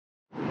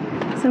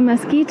So my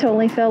ski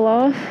totally fell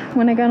off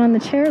when I got on the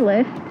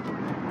chairlift.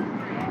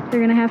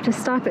 They're gonna have to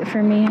stop it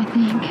for me, I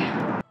think.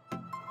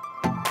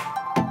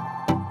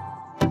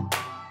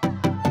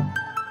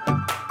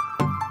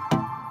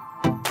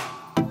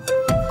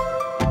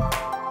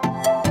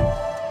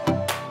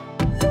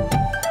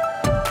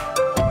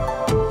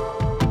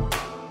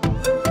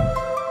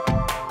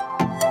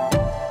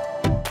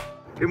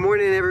 Good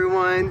morning,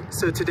 everyone.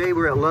 So today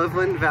we're at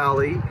Loveland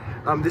Valley.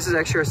 This is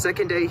actually our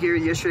second day here.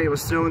 Yesterday it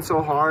was snowing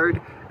so hard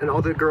and all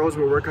the girls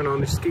were working on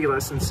their ski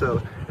lessons,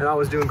 and I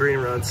was doing green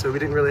runs, so we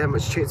didn't really have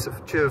much chance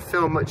to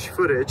film much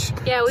footage.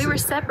 Yeah, we were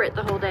separate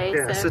the whole day.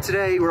 Yeah, so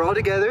today we're all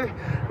together.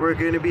 We're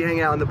going to be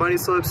hanging out on the bunny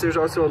slopes. There's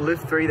also a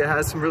lift 3 that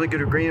has some really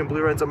good green and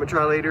blue runs I'm going to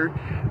try later.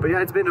 But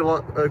yeah, it's been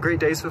a great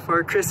day so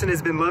far. Kristen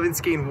has been loving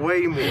skiing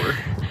way more.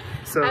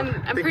 So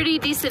I'm pretty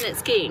decent at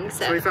skiing,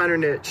 so we found her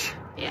niche.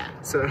 Yeah.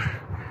 So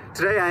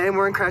today I am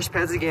wearing crash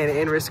pads again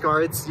and wrist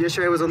guards.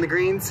 Yesterday I was on the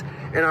greens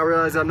and I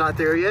realized I'm not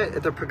there yet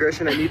at the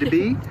progression I need to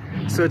be.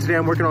 So today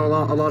I'm working on a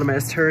lot of my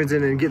turns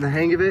and getting the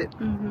hang of it.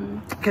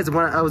 Because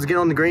when I was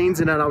getting on the greens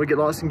and then I would get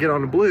lost and get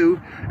on the blue,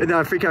 and then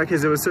I'd freak out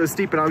because it was so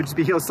steep and I would just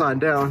be heel sliding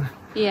down.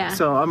 Yeah.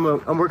 So I'm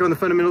working on the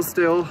fundamentals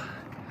still.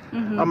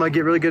 I'm gonna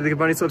get really good at the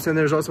bunny slopes, and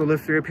there's also a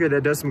lift 3 up here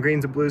that does some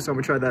greens and blues, so I'm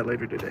gonna try that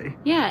later today.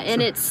 Yeah,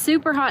 and it's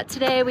super hot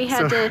today. We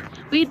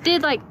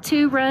did like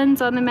 2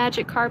 runs on the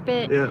magic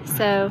carpet. Yeah.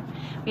 So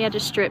we had to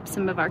strip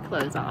some of our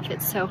clothes off.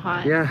 It's so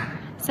hot. Yeah.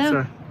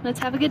 So let's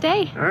have a good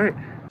day. All right.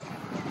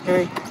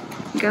 Hey.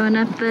 Going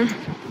up the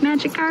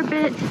magic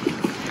carpet.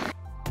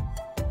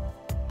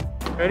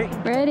 Ready?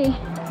 Ready.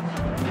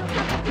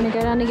 Gonna go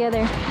down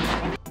together.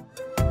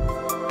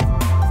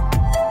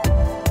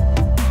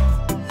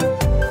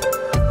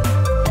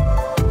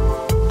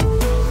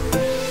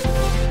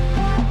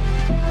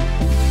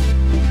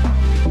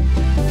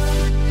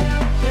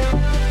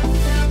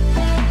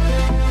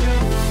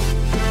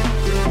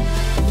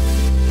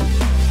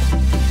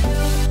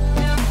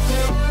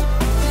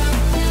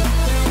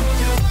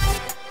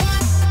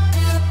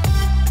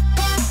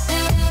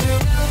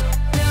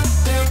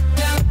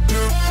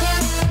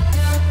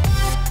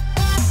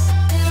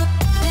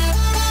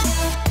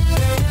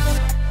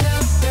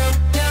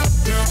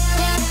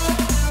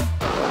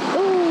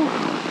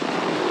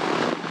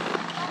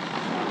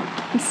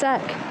 I'm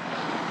stuck.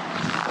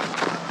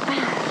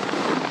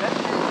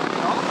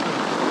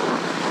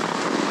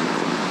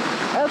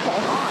 Okay.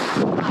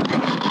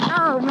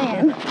 Oh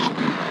man,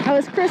 I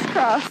was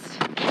crisscrossed.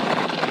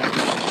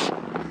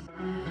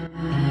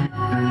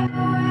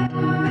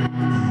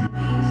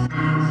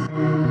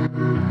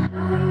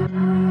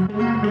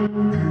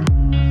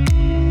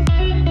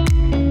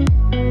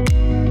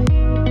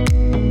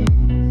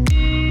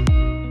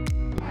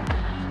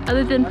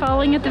 Other than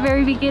falling at the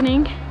very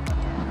beginning,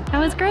 that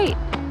was great.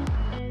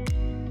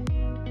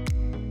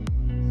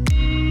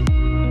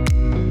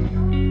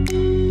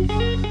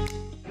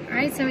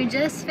 Alright, so we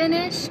just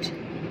finished.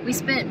 We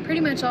spent pretty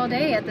much all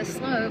day at the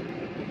slope.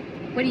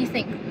 What do you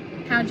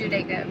think? How'd your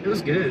day go? It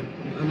was good.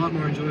 A lot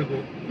more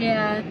enjoyable.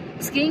 Yeah,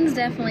 skiing's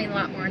definitely a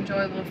lot more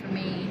enjoyable for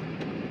me.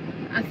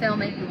 I fell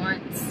maybe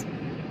once,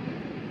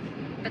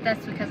 but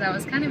that's because I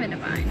was kind of in a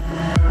bind.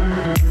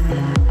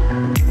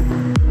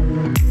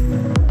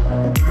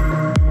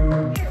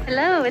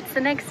 Hello, it's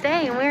the next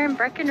day and we're in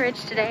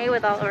Breckenridge today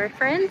with all of our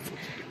friends.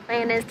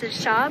 Plan is to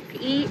shop,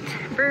 eat,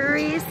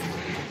 breweries,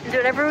 and do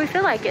whatever we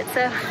feel like it. So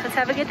let's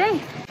have a good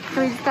day.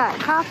 So we just got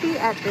coffee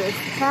at this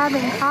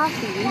Cabin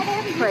Coffee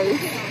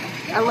place,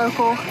 a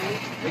local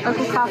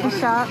coffee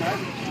shop.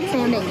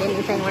 Sam didn't get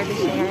anything, we're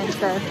just sharing,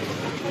 so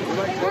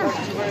yeah,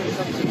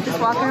 just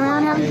walking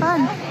around having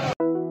fun.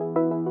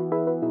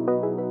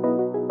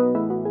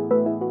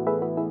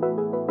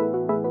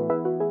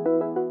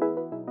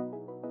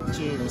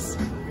 Cheers.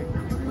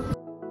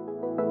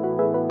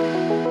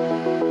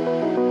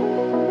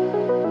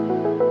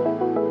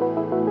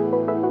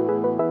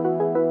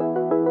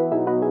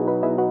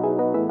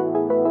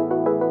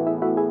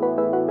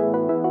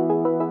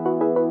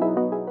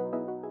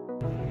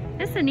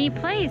 This is a neat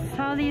place.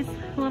 All these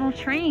little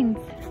trains.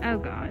 Oh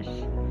gosh.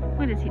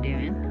 What is he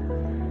doing?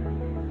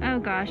 Oh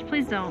gosh,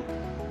 please don't.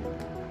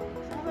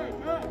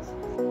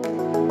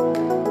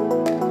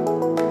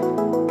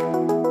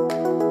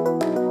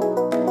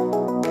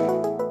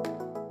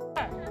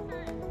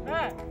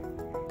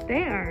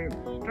 They are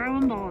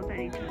throwing balls at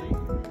each other.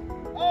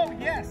 Oh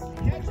yes,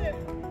 catch it.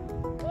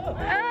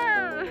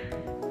 Oh!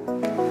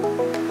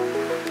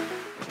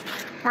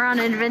 We're on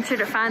an adventure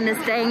to find this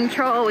dang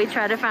troll we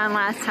tried to find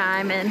last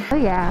time, and oh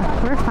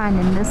yeah, we're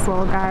finding this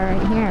little guy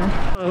right here.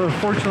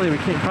 Unfortunately, we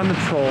can't find the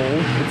troll.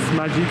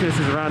 My GPS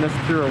is around us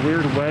through a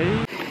weird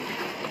way.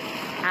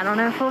 I don't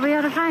know if we'll be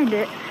able to find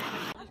it.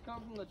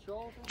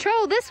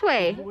 Troll this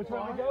way. Which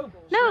way we go?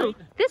 No,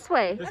 this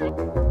way.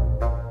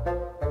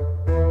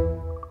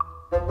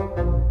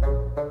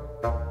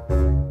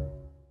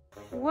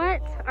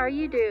 What are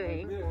you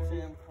doing?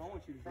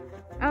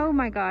 Oh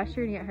my gosh,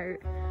 you're gonna get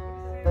hurt.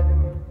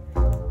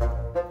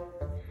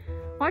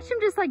 Watch him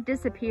just like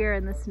disappear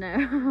in the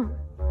snow.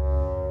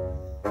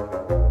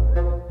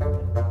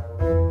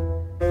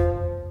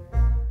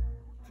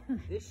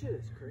 This shit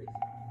is crazy.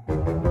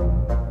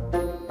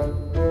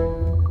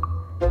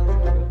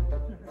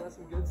 Got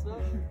some good stuff.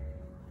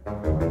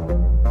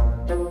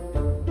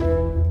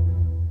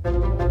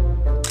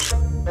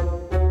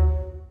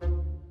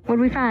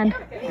 What'd we find?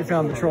 We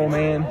found the troll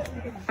man.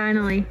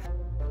 Finally.